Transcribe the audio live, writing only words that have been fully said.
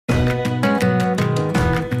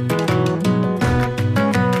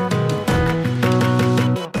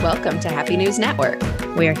Welcome to Happy News Network.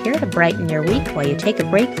 We're here to brighten your week while you take a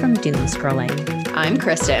break from doom scrolling. I'm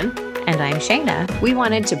Kristen. And I'm Shayna. We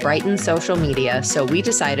wanted to brighten social media, so we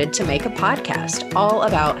decided to make a podcast all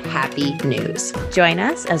about happy news. Join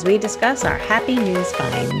us as we discuss our happy news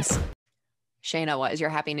finds. Shayna, what is your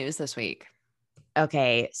happy news this week?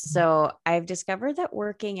 Okay, so I've discovered that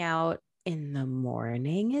working out in the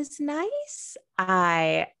morning is nice.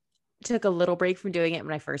 I took a little break from doing it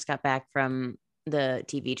when I first got back from the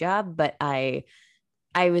TV job, but I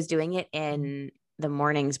was doing it in the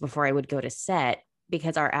mornings before I would go to set,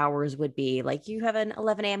 because our hours would be like, you have an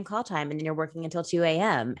 11 a.m. call time and you're working until 2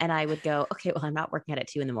 a.m. And I would go, okay, well, I'm not working at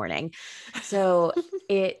 2 a.m. So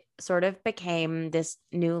it sort of became this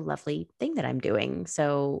new lovely thing that I'm doing.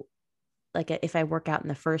 So like if I work out in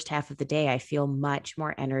the first half of the day, I feel much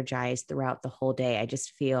more energized throughout the whole day. I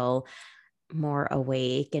just feel more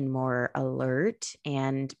awake and more alert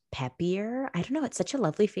and peppier. I don't know. It's such a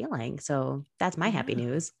lovely feeling. So that's my happy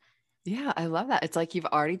news. Yeah, I love that. It's like you've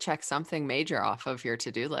already checked something major off of your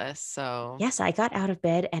to-do list. So yes, I got out of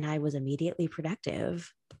bed and I was immediately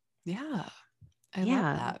productive. Yeah, I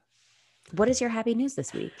love that. What is your happy news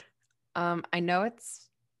this week? I know it's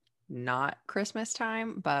not Christmas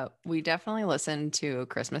time, but we definitely listened to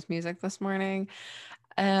Christmas music this morning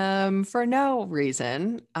for no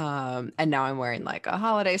reason. And now I'm wearing like a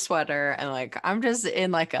holiday sweater and like I'm just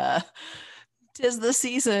in like a 'tis the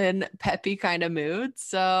season peppy kind of mood.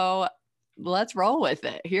 So let's roll with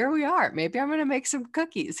it. Here we are. Maybe I'm gonna make some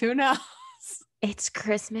cookies. Who knows? It's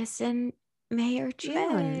Christmas in May or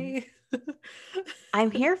June. May.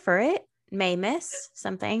 I'm here for it. May miss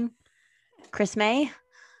something. Chris May.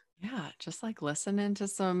 Yeah, just like listening to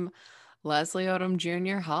some Leslie Odom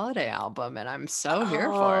Jr. holiday album, and I'm so here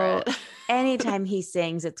for it. Anytime he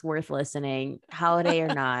sings, it's worth listening, holiday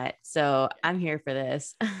or not. So I'm here for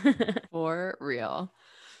this. For real.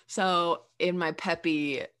 So in my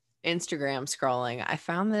peppy Instagram scrolling, I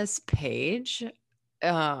found this page.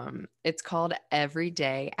 It's called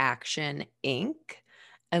Everyday Action Inc.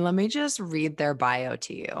 And let me just read their bio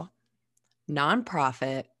to you.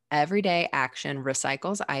 Nonprofit, Everyday Action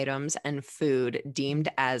recycles items and food deemed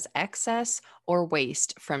as excess or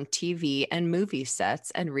waste from TV and movie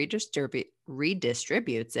sets and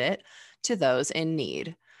redistributes it to those in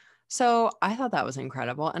need. So I thought that was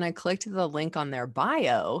incredible. And I clicked the link on their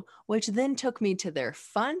bio, which then took me to their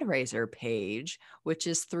fundraiser page, which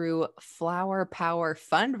is through Flower Power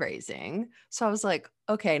Fundraising. So I was like,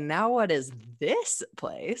 okay, now what is this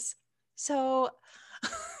place? So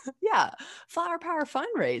yeah, Flower Power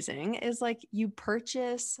Fundraising is like you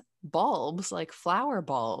purchase bulbs, like flower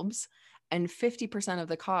bulbs, and 50% of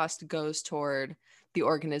the cost goes toward the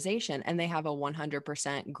organization. And they have a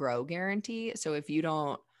 100% grow guarantee. So if you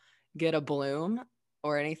don't get a bloom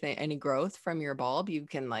or anything, any growth from your bulb, you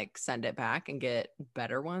can like send it back and get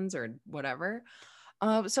better ones or whatever.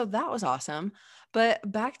 So that was awesome.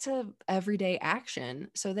 But back to Everyday Action.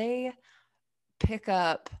 So they pick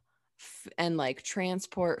up and like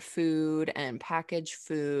transport food and package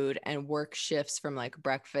food and work shifts from like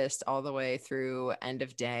breakfast all the way through end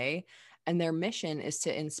of day. And their mission is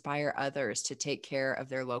to inspire others to take care of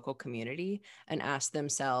their local community and ask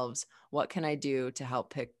themselves, what can I do to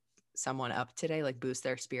help pick someone up today, like boost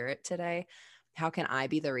their spirit today? How can I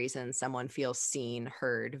be the reason someone feels seen,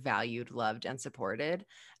 heard, valued, loved, and supported?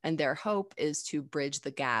 And their hope is to bridge the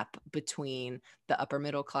gap between the upper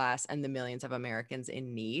middle class and the millions of Americans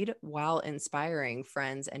in need, while inspiring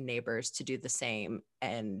friends and neighbors to do the same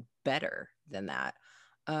and better than that.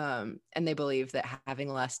 And they believe that having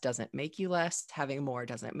less doesn't make you less, having more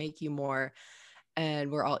doesn't make you more, and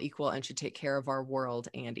we're all equal and should take care of our world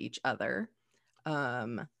and each other.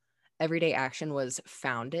 Everyday Action was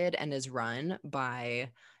founded and is run by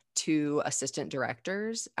 2 assistant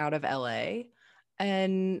directors out of LA.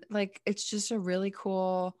 And like, it's just a really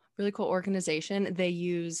cool organization. They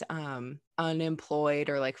use unemployed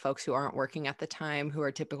or like folks who aren't working at the time, who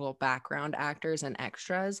are typical background actors and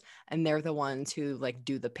extras. And they're the ones who like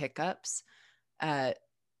do the pickups at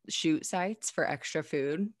shoot sites for extra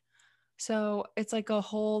food. So it's like a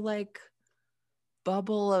whole like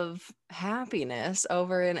bubble of happiness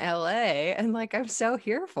over in LA, and like I'm so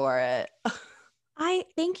here for it. I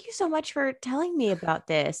thank you so much for telling me about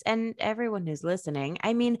this, and everyone who's listening.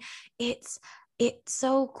 I mean, it's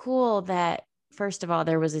so cool that first of all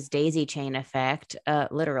there was this daisy chain effect,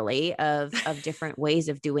 literally of different ways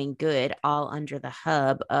of doing good, all under the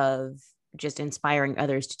hub of just inspiring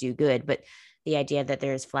others to do good. But the idea that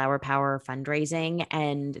there's flower power fundraising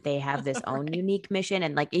and they have this own Right. unique mission.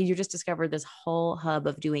 And like you just discovered this whole hub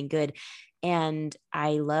of doing good. And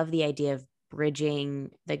I love the idea of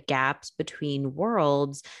bridging the gaps between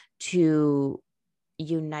worlds to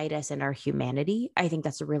unite us in our humanity. I think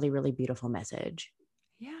that's a really, really beautiful message.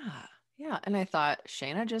 Yeah. Yeah. And I thought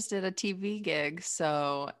Shayna just did a TV gig.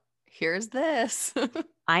 So here's this.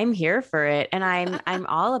 I'm here for it, and I'm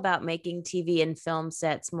all about making TV and film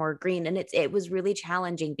sets more green. And it was really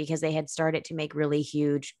challenging because they had started to make really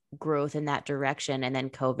huge growth in that direction, and then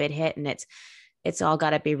COVID hit, and it's all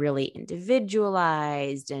got to be really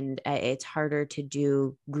individualized, and it's harder to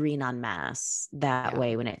do green en masse that Yeah.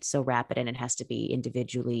 way when it's so rapid and it has to be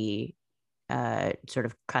individually sort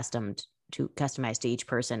of customized to each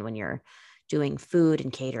person when you're doing food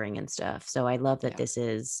and catering and stuff. So I love that Yeah. this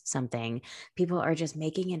is something people are just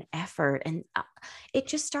making an effort, and it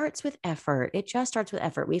just starts with effort. It just starts with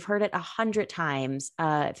effort. We've heard it 100 times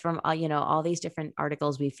from all these different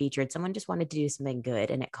articles we featured. Someone just wanted to do something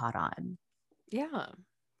good and it caught on. Yeah.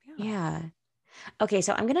 Yeah. Yeah. Okay,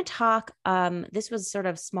 so I'm going to talk. This was sort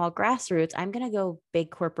of small grassroots. I'm going to go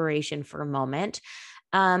big corporation for a moment.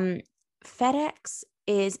 Um, FedEx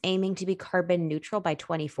is aiming to be carbon neutral by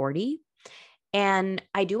 2040. And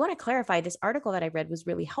I do want to clarify, this article that I read was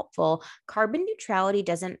really helpful. Carbon neutrality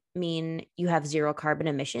doesn't mean you have zero carbon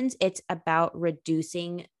emissions. It's about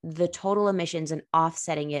reducing the total emissions and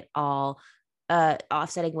offsetting it all,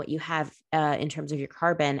 offsetting what you have in terms of your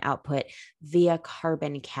carbon output via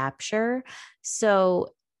carbon capture.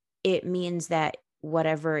 So it means that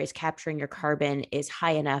whatever is capturing your carbon is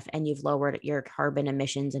high enough and you've lowered your carbon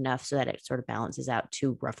emissions enough so that it sort of balances out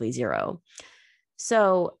to roughly zero.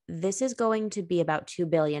 So this is going to be about $2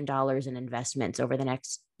 billion in investments over the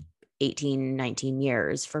next 18, 19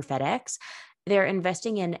 years for FedEx. They're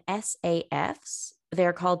investing in SAFs.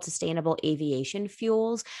 They're called sustainable aviation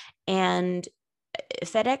fuels. And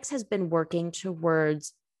FedEx has been working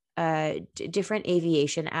towards different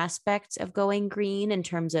aviation aspects of going green in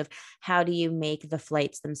terms of how do you make the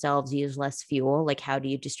flights themselves use less fuel, like how do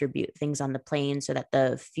you distribute things on the plane so that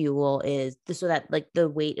the fuel is so that like the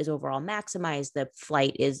weight is overall maximized, the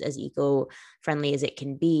flight is as eco-friendly as it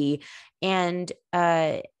can be. And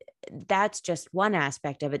that's just one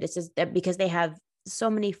aspect of it. This is because they have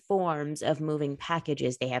so many forms of moving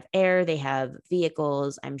packages. They have air, they have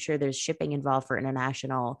vehicles. I'm sure there's shipping involved for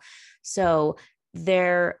international. So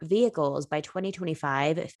their vehicles by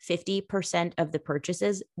 2025, 50% of the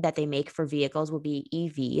purchases that they make for vehicles will be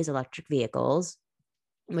EVs, electric vehicles,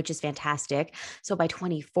 which is fantastic. So by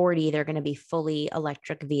 2040, they're going to be fully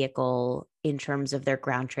electric vehicle in terms of their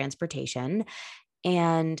ground transportation.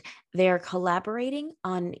 And they're collaborating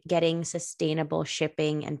on getting sustainable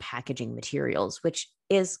shipping and packaging materials, which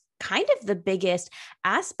is kind of the biggest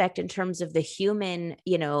aspect in terms of the human,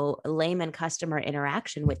 layman customer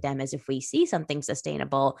interaction with them. Is if we see something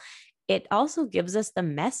sustainable, it also gives us the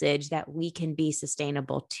message that we can be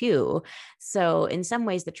sustainable too. So in some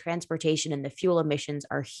ways, the transportation and the fuel emissions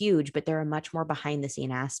are huge, but they're a much more behind the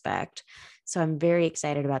scene aspect. So I'm very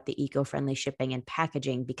excited about the eco-friendly shipping and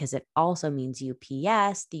packaging because it also means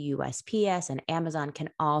UPS, the USPS, and Amazon can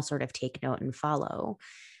all sort of take note and follow.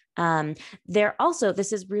 They're also,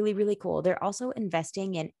 this is really, really cool. They're also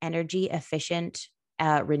investing in energy efficient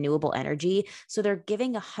renewable energy. So they're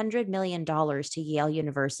giving $100 million to Yale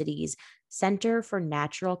University's Center for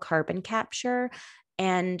Natural Carbon Capture.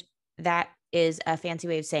 And that is a fancy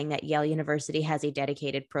way of saying that Yale University has a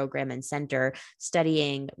dedicated program and center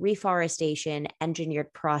studying reforestation,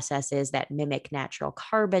 engineered processes that mimic natural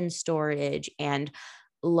carbon storage, and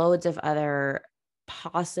loads of other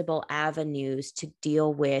possible avenues to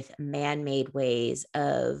deal with man-made ways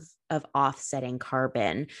of offsetting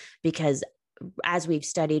carbon. Because as we've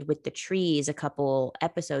studied with the trees a couple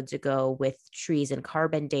episodes ago with trees and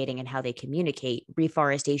carbon dating and how they communicate,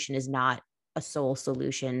 reforestation is not a sole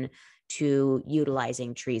solution to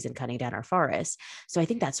utilizing trees and cutting down our forests. So I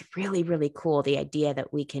think that's really, really cool. The idea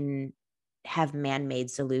that we can have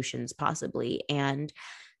man-made solutions possibly. And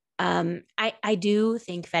I do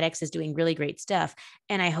think FedEx is doing really great stuff.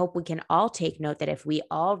 And I hope we can all take note that if we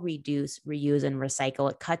all reduce, reuse, and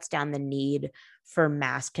recycle, it cuts down the need for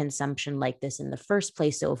mass consumption like this in the first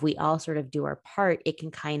place. So if we all sort of do our part, it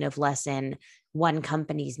can kind of lessen one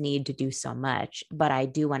company's need to do so much. But I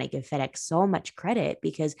do want to give FedEx so much credit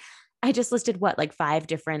because I just listed like 5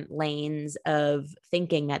 different lanes of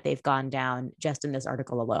thinking that they've gone down just in this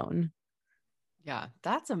article alone. Yeah.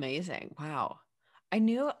 That's amazing. Wow.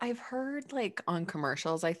 I've heard like on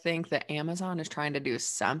commercials, I think that Amazon is trying to do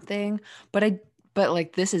something, but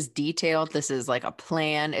like this is detailed. This is like a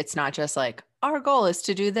plan. It's not just like, our goal is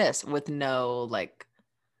to do this with no like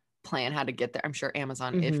plan how to get there. I'm sure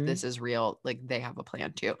Amazon, if this is real, like they have a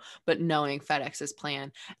plan too, but knowing FedEx's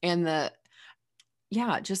plan and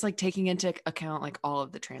just like taking into account like all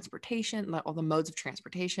of the transportation, all the modes of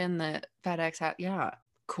transportation that FedEx had. Yeah.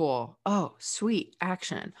 Cool. Oh, sweet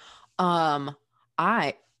action.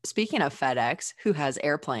 I speaking of FedEx, who has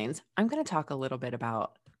airplanes, I'm going to talk a little bit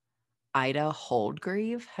about Ida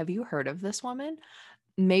Holdgreave. Have you heard of this woman?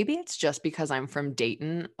 Maybe it's just because I'm from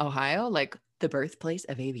Dayton, Ohio, like the birthplace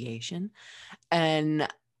of aviation. And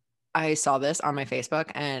I saw this on my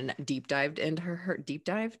Facebook and deep dived into deep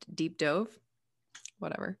dove,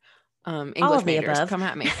 whatever. All English of the majors, above. come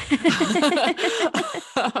at me.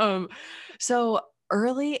 So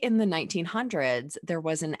early in the 1900s, there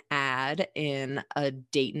was an ad in a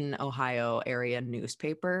Dayton, Ohio area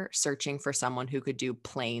newspaper searching for someone who could do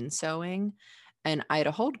plane sewing. And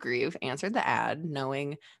Ida Holdgreave answered the ad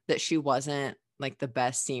knowing that she wasn't like the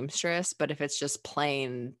best seamstress, but if it's just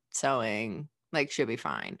plain sewing, like she'll be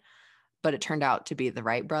fine. But it turned out to be the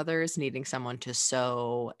Wright brothers needing someone to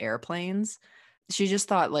sew airplanes. She just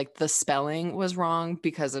thought like the spelling was wrong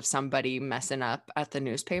because of somebody messing up at the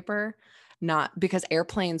newspaper, not because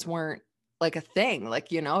airplanes weren't like a thing.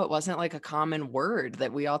 Like, it wasn't like a common word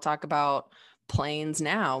that we all talk about planes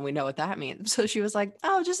now. We know what that means. So she was like,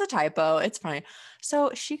 oh, just a typo. It's fine.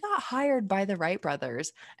 So she got hired by the Wright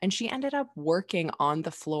brothers and she ended up working on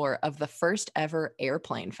the floor of the first ever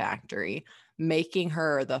airplane factory, making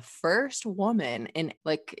her the first woman in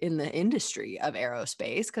the industry of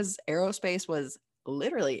aerospace, because aerospace was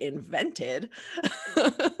literally invented.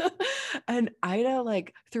 And Ida,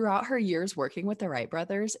 like throughout her years working with the Wright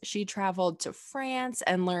brothers, she traveled to France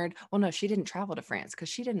and learned, well, no, she didn't travel to France because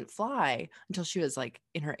she didn't fly until she was like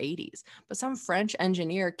in her 80s. But some French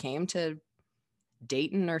engineer came to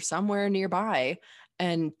Dayton or somewhere nearby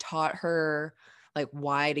and taught her like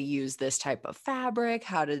why to use this type of fabric,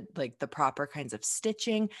 how to like the proper kinds of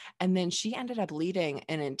stitching. And then she ended up leading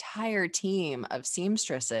an entire team of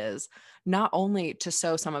seamstresses, not only to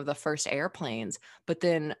sew some of the first airplanes, but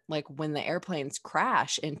then like when the airplanes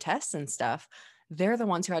crash in tests and stuff, they're the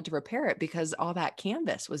ones who had to repair it because all that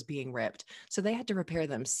canvas was being ripped. So they had to repair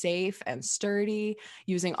them safe and sturdy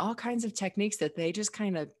using all kinds of techniques that they just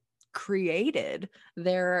kind of created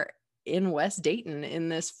there in West Dayton in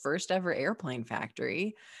this first ever airplane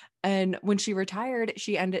factory. And when she retired,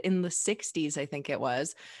 she ended in the 60s, I think it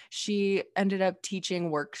was. She ended up teaching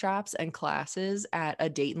workshops and classes at a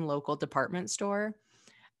Dayton local department store.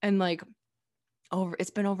 And like it's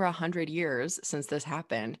been over 100 years since this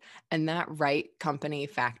happened. And that Wright Company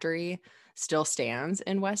factory still stands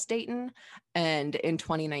in West Dayton. And in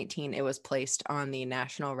 2019, it was placed on the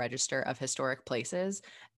National Register of Historic Places.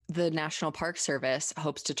 The National Park Service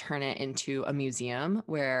hopes to turn it into a museum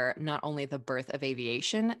where not only the birth of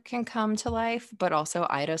aviation can come to life, but also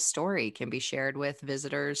Ida's story can be shared with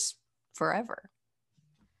visitors forever.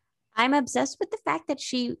 I'm obsessed with the fact that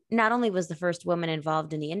she not only was the first woman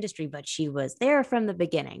involved in the industry, but she was there from the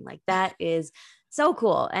beginning. Like that is so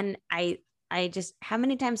cool. And I just, how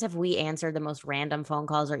many times have we answered the most random phone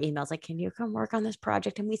calls or emails? Like, can you come work on this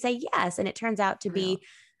project? And we say yes. And it turns out to be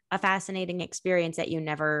a fascinating experience that you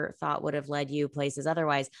never thought would have led you places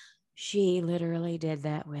otherwise. She literally did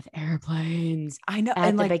that with airplanes. I know.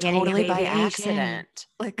 And like totally by aviation. Accident.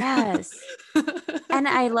 Like, yes. And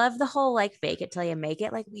I love the whole like fake it till you make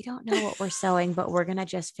it. Like, we don't know what we're sewing, but we're going to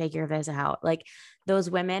just figure this out. Like those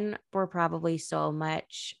women were probably so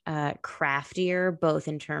much craftier, both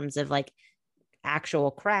in terms of like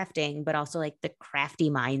actual crafting, but also like the crafty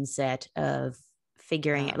mindset of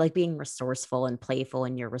figuring it, like being resourceful and playful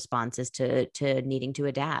in your responses to needing to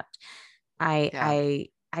adapt. I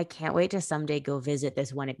can't wait to someday go visit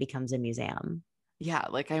this when it becomes a museum. Yeah,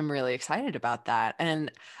 like I'm really excited about that. And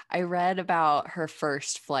I read about her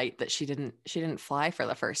first flight that she didn't fly for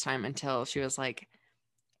the first time until she was like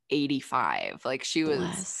 85. Like she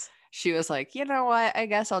was like, you know what? I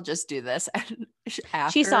guess I'll just do this. And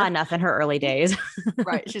she saw enough in her early days.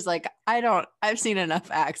 Right. She's like, I've seen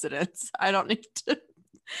enough accidents. I don't need to.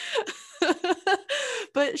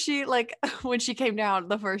 But she like, when she came down,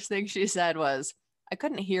 the first thing she said was, I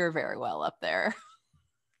couldn't hear very well up there.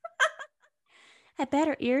 I bet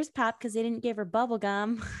her ears popped because they didn't give her bubble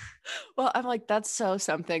gum. Well, I'm like, that's so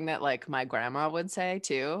something that like my grandma would say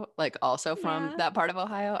too, like also from that part of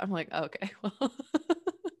Ohio. I'm like, okay, well.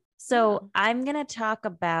 So I'm going to talk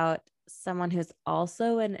about someone who's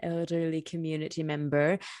also an elderly community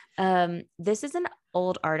member. This is an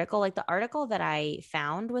old article. Like the article that I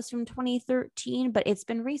found was from 2013, but it's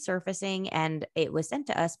been resurfacing and it was sent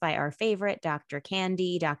to us by our favorite Dr.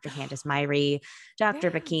 Candy, Dr. Candace Myrie,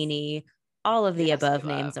 Dr. Bikini. all of the Yes, we above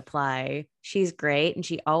names love. apply. She's great. And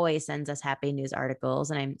she always sends us happy news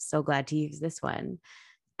articles. And I'm so glad to use this one.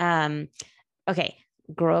 Um, okay.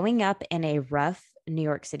 Growing up in a rough New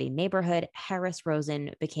York City neighborhood, Harris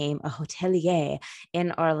Rosen became a hotelier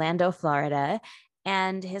in Orlando, Florida,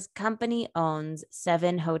 and his company owns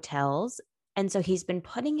 7 hotels. And so he's been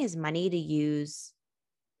putting his money to use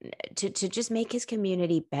to just make his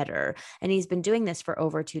community better. And he's been doing this for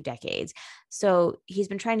over 2 decades. So he's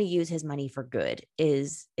been trying to use his money for good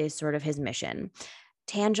is sort of his mission.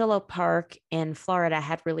 Tangelo Park in Florida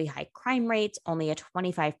had really high crime rates, only a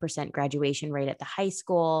 25% graduation rate at the high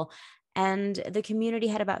school. And the community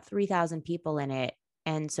had about 3,000 people in it.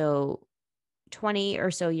 And so 20 or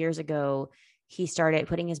so years ago, he started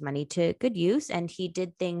putting his money to good use, and he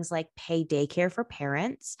did things like pay daycare for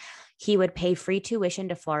parents. He would pay free tuition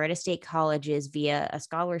to Florida State colleges via a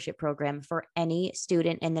scholarship program for any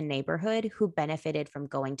student in the neighborhood who benefited from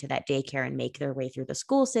going to that daycare and make their way through the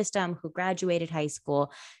school system, who graduated high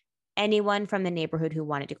school. Anyone from the neighborhood who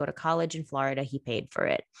wanted to go to college in Florida, he paid for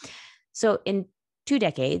it. So in 2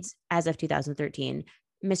 decades, as of 2013,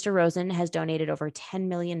 Mr. Rosen has donated over $10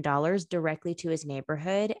 million directly to his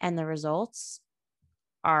neighborhood, and the results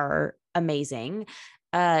are amazing.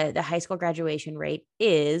 The high school graduation rate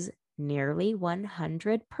is nearly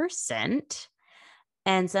 100%.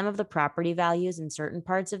 And some of the property values in certain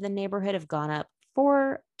parts of the neighborhood have gone up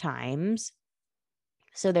 4 times.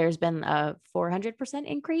 So there's been a 400%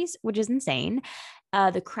 increase, which is insane.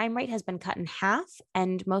 The crime rate has been cut in half.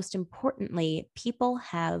 And most importantly, people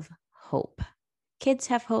have hope. Kids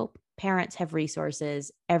have hope. Parents have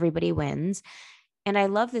resources. Everybody wins. And I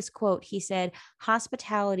love this quote. He said,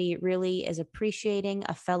 hospitality really is appreciating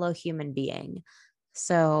a fellow human being.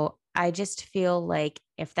 So I just feel like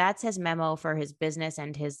if that's his memo for his business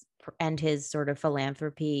and his sort of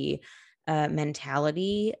philanthropy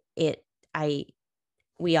mentality,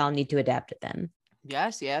 we all need to adapt it then.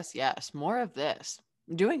 Yes, yes, yes. More of this.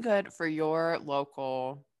 Doing good for your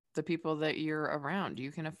local, the people that you're around.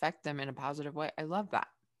 You can affect them in a positive way. I love that.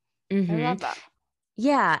 I Mm-hmm. love that.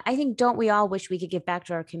 Yeah, I think don't we all wish we could give back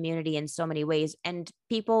to our community in so many ways? And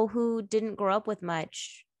people who didn't grow up with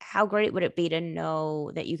much, how great would it be to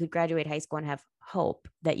know that you could graduate high school and have hope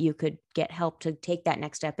that you could get help to take that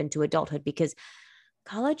next step into adulthood? Because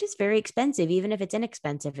college is very expensive. Even if it's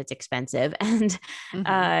inexpensive, it's expensive. And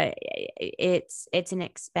Mm-hmm. it's an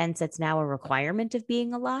expense that's now a requirement of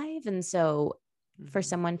being alive. And so for Mm-hmm.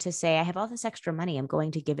 someone to say, I have all this extra money, I'm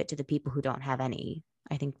going to give it to the people who don't have any.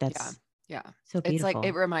 I think Yeah. that's Yeah. so It's like, it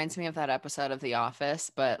beautiful. reminds me of that episode of The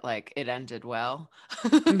Office, but like it ended well.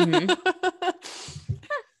 Mm-hmm.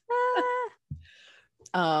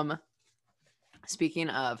 Ah, um, Speaking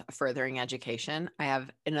of furthering education, I have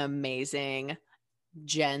an amazing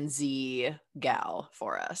Gen Z gal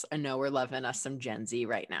for us. I know we're loving us some Gen Z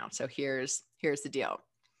right now. So here's the deal.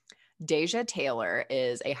 Deja Taylor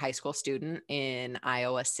is a high school student in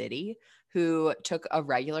Iowa City who took a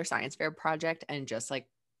regular science fair project and just like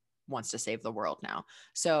wants to save the world now.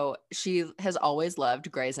 So she has always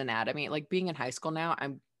loved Grey's Anatomy. Like being in high school now,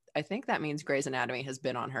 I think that means Grey's Anatomy has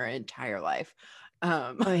been on her entire life.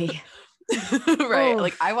 oy. Right.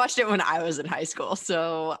 Like I Oof. watched it when I was in high school,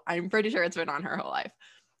 so I'm pretty sure it's been on her whole life.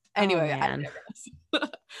 Oh Anyway, I man. digress.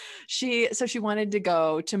 She wanted to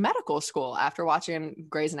go to medical school after watching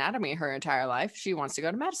Grey's Anatomy her entire life. She wants to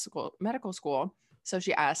go to medical school. So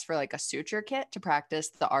she asked for like a suture kit to practice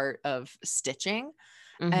the art of stitching.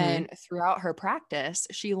 Mm-hmm. And throughout her practice,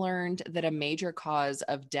 she learned that a major cause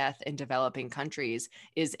of death in developing countries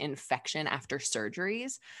is infection after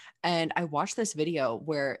surgeries. And I watched this video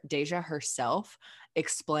where Deja herself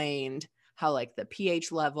explained how like the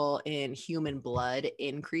pH level in human blood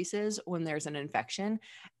increases when there's an infection.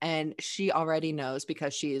 And she already knows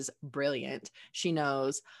because she's brilliant. She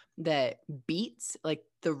knows that beets, like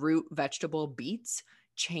the root vegetable beets,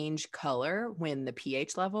 change color when the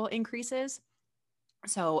pH level increases.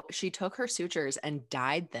 So she took her sutures and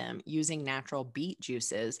dyed them using natural beet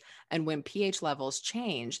juices. And when pH levels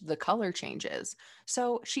change, the color changes.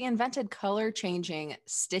 So she invented color changing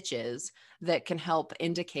stitches that can help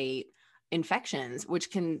indicate infections, which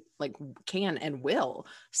can and will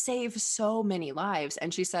save so many lives.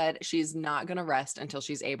 And she said she's not going to rest until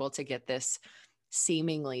she's able to get this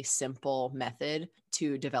seemingly simple method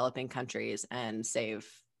to developing countries and save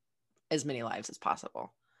as many lives as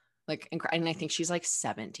possible. Like, and I think she's like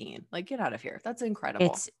 17. Like, get out of here. That's incredible.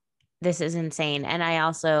 It's this is insane. And I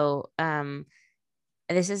also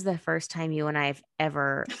this is the first time you and I've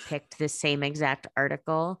ever picked the same exact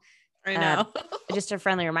article. I Uh, know. just a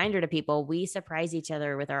friendly reminder to people, we surprise each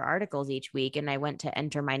other with our articles each week. And I went to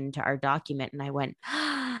enter mine into our document and I went,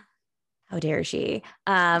 how How dare she?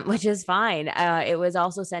 Which is fine. It was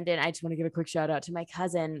also sent in. I just want to give a quick shout out to my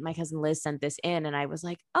cousin. My cousin Liz sent this in, and I was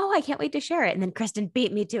like, "Oh, I can't wait to share it." And then Kristen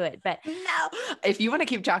beat me to it. But No, if you want to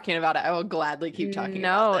keep talking about it, I will gladly keep talking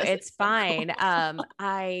about no, this. it's fine. So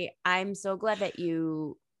cool. I'm so glad that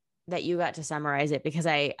you got to summarize it, because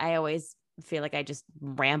I always feel like I just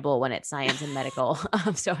ramble when it's science and medical.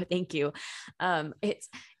 So thank you. It's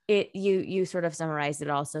you sort of summarized it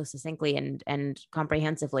all so succinctly and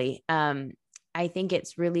comprehensively. I think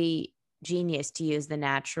it's really genius to use the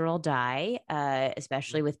natural dye,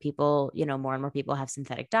 especially with people, more and more people have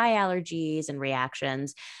synthetic dye allergies and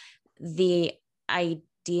reactions. The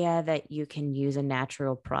idea that you can use a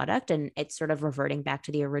natural product, and it's sort of reverting back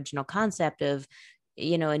to the original concept of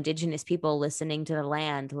indigenous people listening to the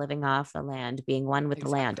land, living off the land, being one with the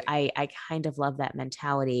land. Exactly. I kind of love that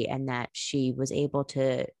mentality, and that she was able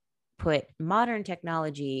to put modern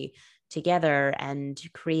technology together and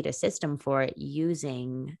create a system for it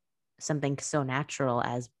using something so natural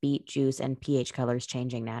as beet juice and pH colors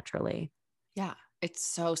changing naturally. Yeah, it's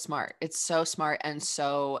so smart. It's so smart and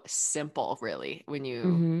so simple, really, when you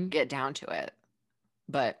Mm-hmm. get down to it.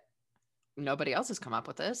 But nobody else has come up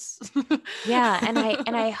with this. Yeah, and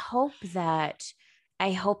I hope that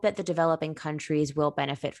the developing countries will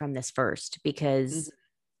benefit from this first, Mhm. because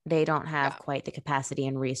they don't have Yeah. quite the capacity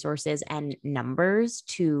and resources and numbers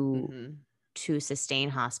to Hmm. sustain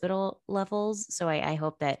hospital levels. So I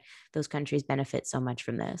hope that those countries benefit so much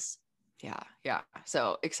from this. Yeah. Yeah.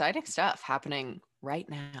 So exciting stuff happening right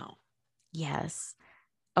now. Yes.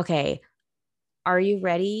 Okay. Are you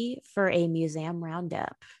ready for a museum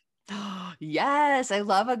roundup? Yes, I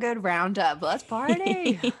love a good roundup. Let's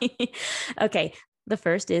party. Okay. The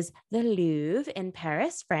first is the Louvre in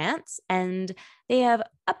Paris, France, and they have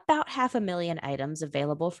about 500,000 items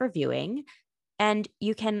available for viewing. And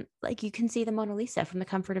you can see the Mona Lisa from the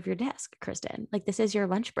comfort of your desk, Kristen. Like, this is your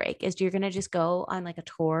lunch break. Is you're gonna just go on like a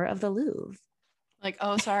tour of the Louvre. Like,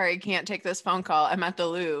 oh, sorry, can't take this phone call. I'm at the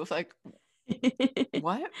Louvre. Like,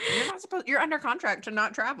 what? You're not supposed, you're under contract to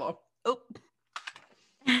not travel. Oh,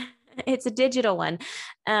 It's a digital one.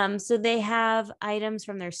 So they have items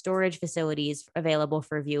from their storage facilities available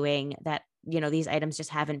for viewing that, these items just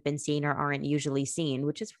haven't been seen or aren't usually seen,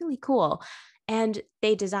 which is really cool. And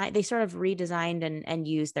they sort of redesigned and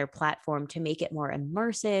used their platform to make it more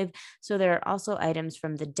immersive. So there are also items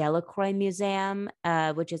from the Delacroix Museum,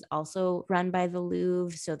 which is also run by the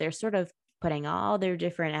Louvre. So they're sort of putting all their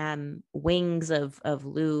different wings of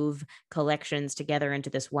Louvre collections together into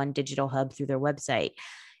this one digital hub through their website.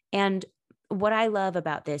 And what I love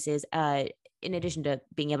about this is, in addition to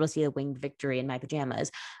being able to see the Winged Victory in my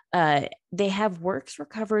pajamas, they have works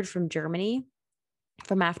recovered from Germany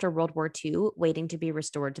from after World War II, waiting to be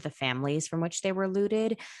restored to the families from which they were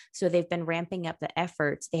looted. So they've been ramping up the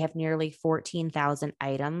efforts. They have nearly 14,000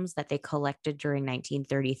 items that they collected during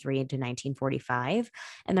 1933 into 1945.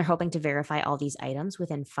 And they're hoping to verify all these items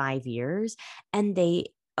within 5 years. And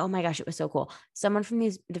oh my gosh, it was so cool. Someone from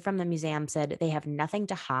the museum said they have nothing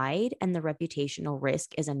to hide, and the reputational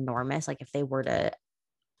risk is enormous. Like, if they were to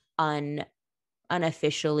un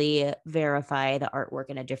unofficially verify the artwork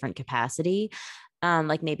in a different capacity.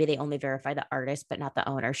 Like, maybe they only verify the artist, but not the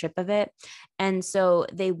ownership of it. And so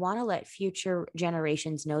they want to let future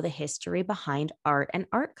generations know the history behind art and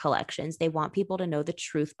art collections. They want people to know the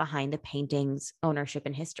truth behind the painting's ownership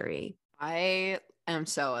and history. I am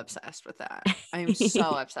so obsessed with that. I am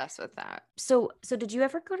so obsessed with that. So did you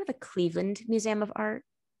ever go to the Cleveland Museum of Art?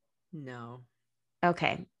 No.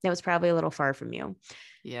 Okay, that was probably a little far from you.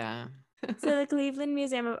 Yeah. So the Cleveland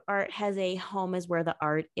Museum of Art has a "home is where the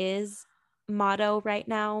art is" motto right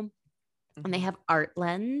now. And they Mhm. have Art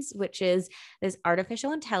Lens, which is this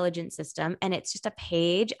artificial intelligence system. And it's just a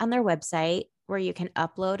page on their website where you can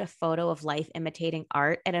upload a photo of life imitating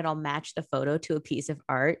art, and it'll match the photo to a piece of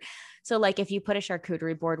art. So, like, if you put a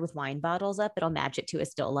charcuterie board with wine bottles up, it'll match it to a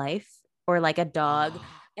still life. Or like a dog Oh.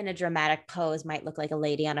 in a dramatic pose might look like a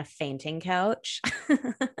lady on a fainting couch.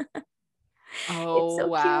 It's Oh, so cute.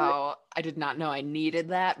 wow. I did not know I needed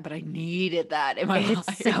that, but I needed that in my It's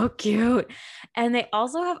life. so cute. And they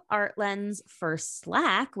also have Art Lens for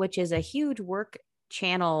Slack, which is a huge work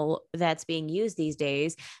channel that's being used these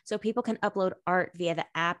days. So people can upload art via the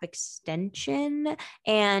app extension,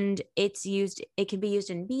 and it can be used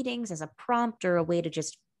in meetings as a prompt or a way to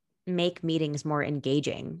just make meetings more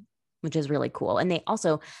engaging, which is really cool. And they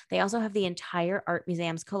also have the entire art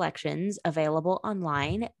museum's collections available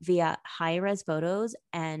online via high-res photos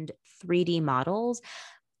and 3D models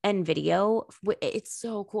and video. It's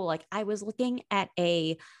so cool. Like, I was looking at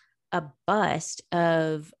a bust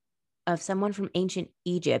of of someone from ancient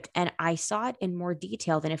Egypt. And I saw it in more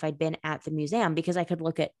detail than if I'd been at the museum because I could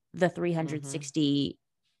look at the 360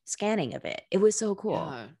 scanning of it. It was so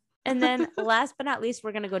cool. Yeah. And then last but not least,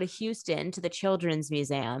 we're going to go to Houston to the Children's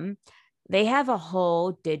Museum. They have a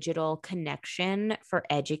whole digital connection for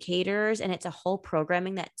educators, and it's a whole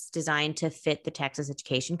programming that's designed to fit the Texas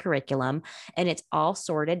education curriculum. And it's all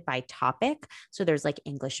sorted by topic. So there's like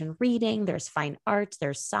English and reading, there's fine arts,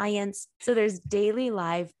 there's science. So there's daily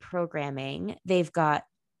live programming. They've got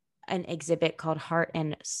an exhibit called Heart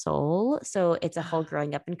and Soul. So it's a whole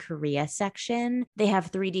growing up in Korea section. They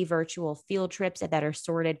have 3D virtual field trips that are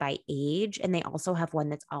sorted by age. And they also have one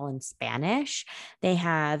that's all in Spanish. They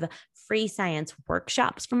have free science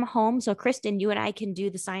workshops from home. So Kristen, you and I can do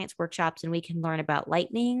the science workshops and we can learn about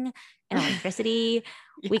lightning and electricity.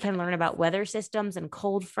 Yeah. We can learn about weather systems and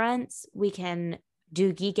cold fronts. We can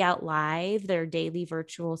do Geek Out Live, their daily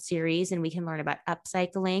virtual series, and we can learn about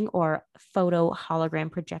upcycling or photo hologram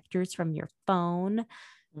projectors from your phone.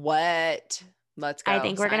 What? Let's go. I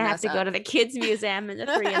think we're going to have to go to the kids museum in the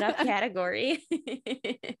free enough category.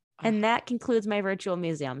 And that concludes my virtual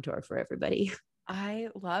museum tour for everybody. I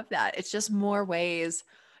love that. It's just more ways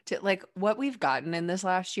to, like, what we've gotten in this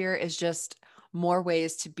last year is just more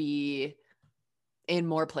ways to be in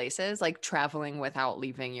more places, like traveling without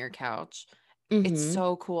leaving your couch. It's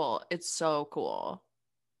so cool. It's so cool.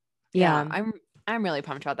 Yeah. I'm really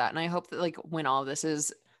pumped about that. And I hope that, like, when all this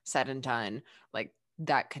is said and done, like,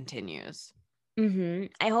 that continues.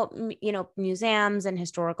 I hope, museums and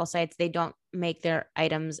historical sites, they don't make their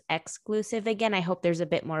items exclusive again. I hope there's a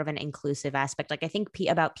bit more of an inclusive aspect. Like, I think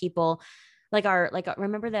about people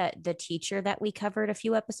remember the teacher that we covered a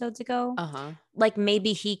few episodes ago? Like,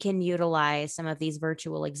 maybe he can utilize some of these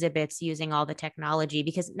virtual exhibits using all the technology,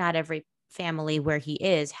 because not every family where he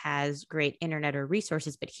is has great internet or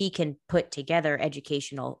resources, but he can put together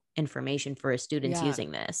educational information for his students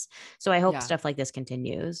using this. So I hope stuff like this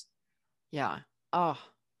continues. Yeah. Oh,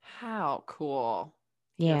 how cool.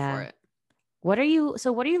 Yeah. For it. What are you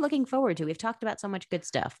looking forward to? We've talked about so much good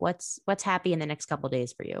stuff. What's happy in the next couple of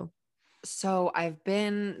days for you? So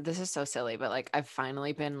this is so silly, but like, I've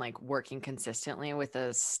finally been like working consistently with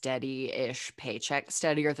a steady-ish paycheck,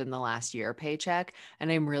 steadier than the last year paycheck.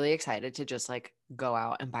 And I'm really excited to just like go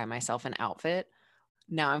out and buy myself an outfit.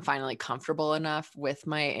 Now I'm finally comfortable enough with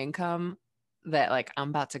my income that like I'm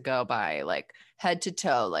about to go buy like head to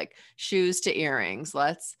toe, like shoes to earrings.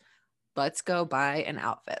 Let's go buy an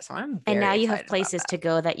outfit. So I'm very and now you have excited places to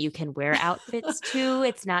go that you can wear outfits to.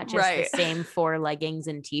 It's not just the same 4 leggings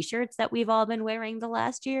and t-shirts that we've all been wearing the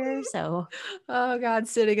last year. So, oh God,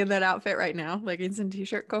 sitting in that outfit right now, leggings and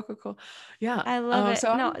t-shirt, cool. Yeah, I love it.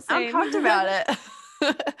 So no, I'm pumped about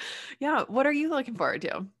it. Yeah, what are you looking forward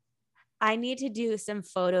to? I need to do some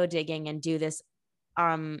photo digging and do this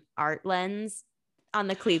art lens on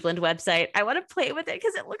the Cleveland website. I want to play with it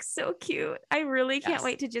because it looks so cute. I really can't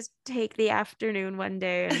wait to just take the afternoon one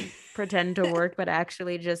day and pretend to work, but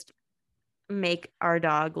actually just make our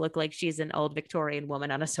dog look like she's an old Victorian woman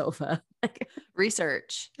on a sofa.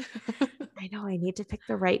 Research. I know, I need to pick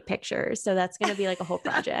the right picture. So that's going to be like a whole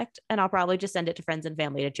project. And I'll probably just send it to friends and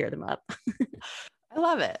family to cheer them up. I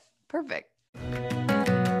love it. Perfect.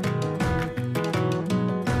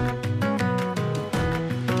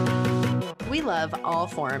 We love all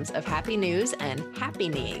forms of happy news and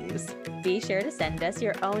happenings. Be sure to send us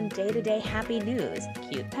your own day-to-day happy news,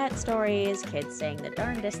 cute pet stories, kids saying the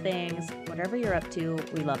darndest things, whatever you're up to,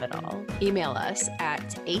 we love it all. Email us at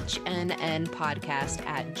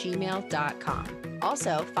hnnpodcast@gmail.com.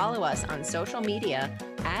 Also, follow us on social media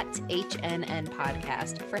at HNN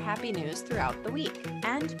Podcast for happy news throughout the week.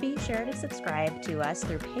 And be sure to subscribe to us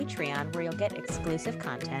through Patreon, where you'll get exclusive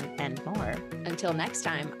content and more. Until next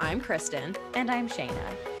time, I'm Kristen. And I'm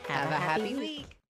Shayna. Have a happy week.